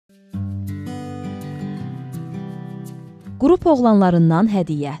Qrup oğlanlarından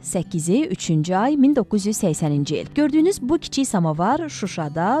hədiyyə 8-i 3-cü ay 1980-ci il. Gördüyünüz bu kiçik samovar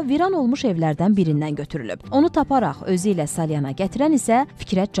Şuşada viran olmuş evlərdən birindən götürülüb. Onu taparaq özü ilə salyana gətirən isə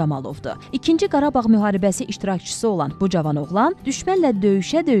Fikrət Camalovdur. İkinci Qarabağ müharibəsi iştirakçısı olan bu cavan oğlan düşmənlə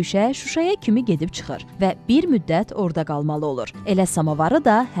döyüşə-döyüşə Şuşaya kimi gedib çıxır və bir müddət orada qalmalı olur. Elə samovarı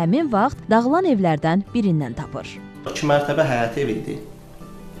da həmin vaxt dağılan evlərdən birindən tapır. 2 mərtəbə həyət ev idi.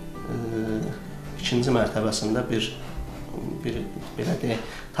 İkinci mərtəbəsində bir belə deyək,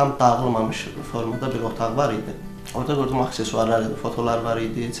 tam dağılmamış formada bir otaq var idi. Orada gördüm aksesuarlar idi, fotolar var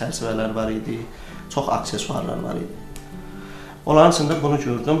idi, çərçivələr var idi, çox aksesuarlar var idi. Onların içində bunu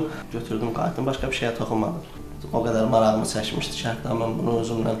gördüm, götürdüm, qayıtdım, başqa bir şeyə toxunmadım. O qədər marağımı çəkmişdi ki, hətta mən bunu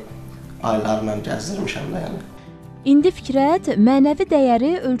özümlə aylarla gəzdirmişəm də yəni. İndi Fikrət mənəvi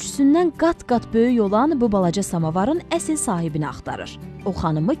dəyəri ölçüsündən qat-qat böyük olan bu balaca samovarın əsl sahibini axtarır. O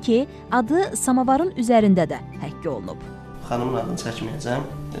xanımı ki, adı samovarın üzərində də həkk olunub. Xanımın adını çəkməyəcəm.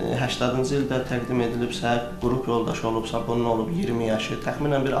 80-cı ildə təqdim edilibsə, qrup yoldaşı olubsa, bunun olub 20 yaşı,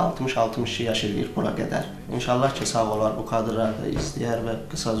 təxminən bir 60-62 yaş eləyir bura qədər. İnşallah ki, sağ olar, bu kadrları da izləyər və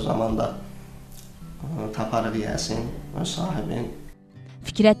qısa zamanda taparıq yəsin öz sahibini.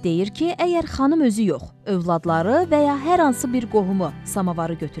 Fikrət deyir ki, əgər xanım özü yox, övladları və ya hər hansı bir qohumu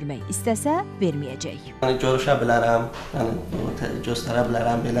samovarı götürmək istəsə, verməyəcək. Görüşə bilərəm, göstərə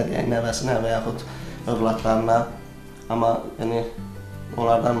bilərəm, belə deyək, nəvəsinə və yaxud övladlarına. Amma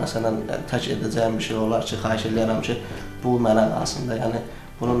onlardan məsələn tək edəcəyim bir şey olar ki, xahiş edirəm ki, bu mənə qalsın da. Yəni,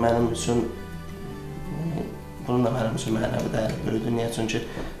 bunun da mənim üçün mənəvi dəyəri böyüdür. Niyə? Çünki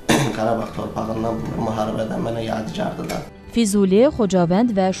Qarabağ torpağından, bu müharibədən mənə yadigardır da. Füzuli,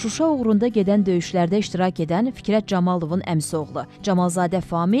 Xocavənd və Şuşa uğrunda gedən döyüşlərdə iştirak edən Fikrət Camalovun əmisi oğlu Camalzadə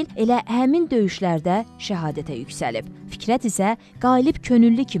Famil elə həmin döyüşlərdə şəhadətə yüksəlib. Fikrət isə qalib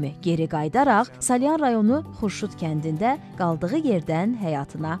könüllü kimi geri qayıdaraq Salyan rayonu Xurşud kəndində qaldığı yerdən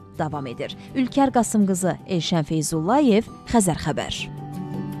həyatına davam edir. Ülkər Qasımqızı, Elşən Feyzullayev, Xəzər xəbər.